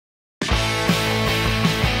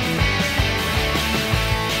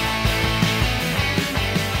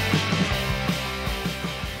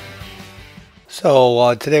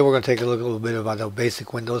So today we're going to take a look a little bit about a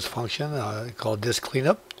basic Windows function called disk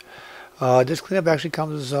cleanup. Disk cleanup actually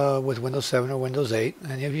comes with Windows 7 or Windows 8,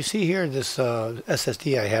 and if you see here, this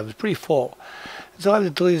SSD I have is pretty full. So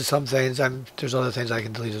I've deleted some things. There's other things I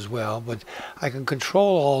can delete as well, but I can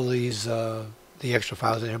control all these the extra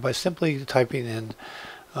files in here by simply typing in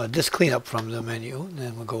disk cleanup from the menu. And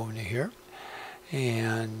then we'll go into here,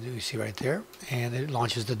 and you see right there, and it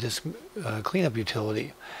launches the disk cleanup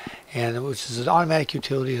utility, and which is an automatic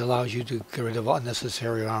utility that allows you to get rid of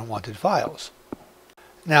unnecessary or unwanted files.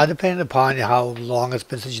 Now, depending upon how long it's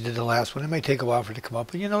been since you did the last one, it may take a while for it to come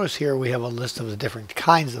up. But you notice here we have a list of the different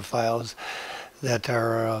kinds of files that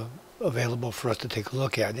are available for us to take a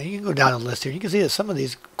look at. And you can go down the list here. You can see that some of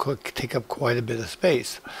these take up quite a bit of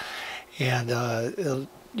space, and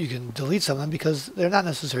you can delete some of them because they're not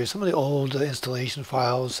necessary. Some of the old installation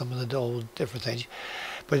files, some of the old different things.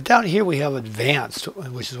 But down here we have advanced,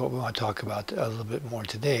 which is what we want to talk about a little bit more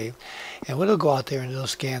today. And it'll go out there and it'll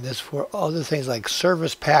scan this for other things like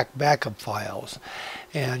service pack backup files.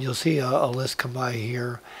 And you'll see a list come by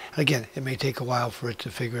here. Again, it may take a while for it to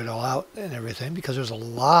figure it all out and everything because there's a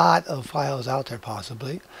lot of files out there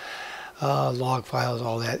possibly. Log files,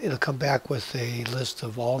 all that. It'll come back with a list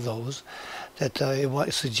of all those that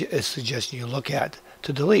it's suggesting you look at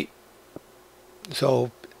to delete.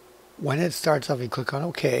 So when it starts off, you click on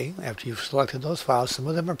OK after you've selected those files. Some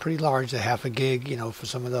of them are pretty large, they're half a gig, you know, for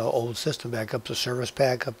some of the old system backups, the service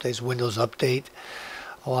pack updates, Windows Update,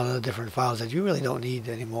 a lot of the different files that you really don't need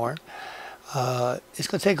anymore. It's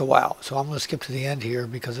going to take a while, so I'm going to skip to the end here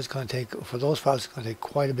because it's going to take, for those files, it's going to take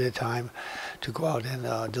quite a bit of time to go out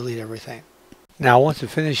and delete everything. Now, once it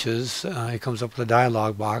finishes, it comes up with a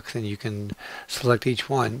dialog box, and you can select each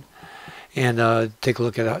one and take a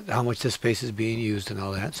look at how much this space is being used and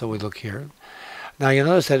all that. So we look here. Now you'll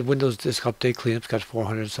notice that Windows Disk Update Cleanup's got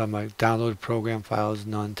 400 some like downloaded program files,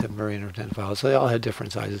 none temporary internet files. So they all have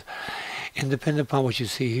different sizes. And depending upon what you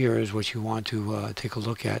see here is what you want to take a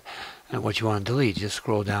look at and what you want to delete. Just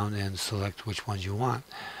scroll down and select which ones you want.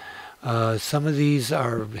 Some of these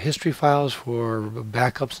are history files for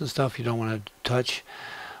backups and stuff you don't want to touch.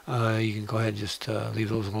 You can go ahead and just leave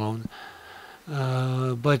those alone.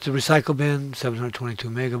 But the recycle bin, 722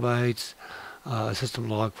 megabytes, system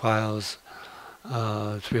log files,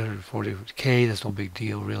 340K, that's no big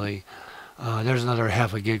deal really. There's another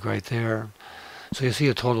half a gig right there. So you see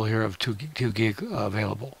a total here of 2 gig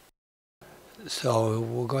available. So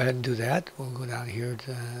we'll go ahead and do that. We'll go down here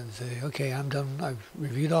and say, okay, I'm done. I've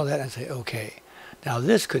reviewed all that, and say, okay. Now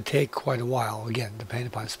this could take quite a while, again, depending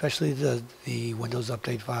upon, especially the Windows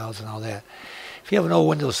Update files and all that. If you have an old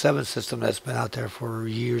Windows 7 system that's been out there for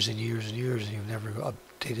years and years and years, and you've never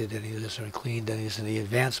updated any of this or cleaned any of this in the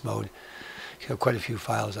advanced mode, you have quite a few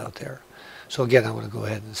files out there. So again, I'm going to go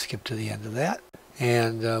ahead and skip to the end of that.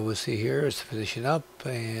 And we'll see here, it's finishing up,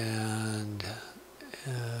 and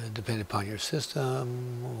depending upon your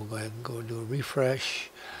system, we'll go ahead and go do a refresh.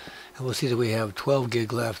 And we'll see that we have 12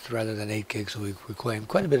 gig left rather than 8 gig, so we reclaim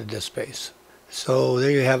quite a bit of disk space. So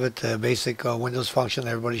there you have it, the basic Windows function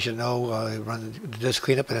everybody should know. Run the disk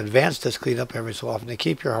cleanup and advanced disk cleanup every so often to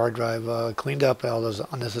keep your hard drive cleaned up and all those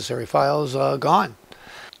unnecessary files gone.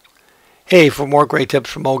 Hey, for more great tips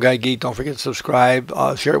from Old Guy Geek, don't forget to subscribe.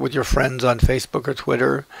 Share it with your friends on Facebook or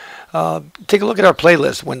Twitter. Take a look at our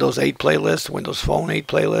playlist, Windows 8 playlist, Windows Phone 8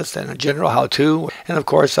 playlist, and a general how-to, and of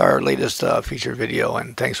course our latest featured video.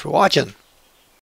 And thanks for watching.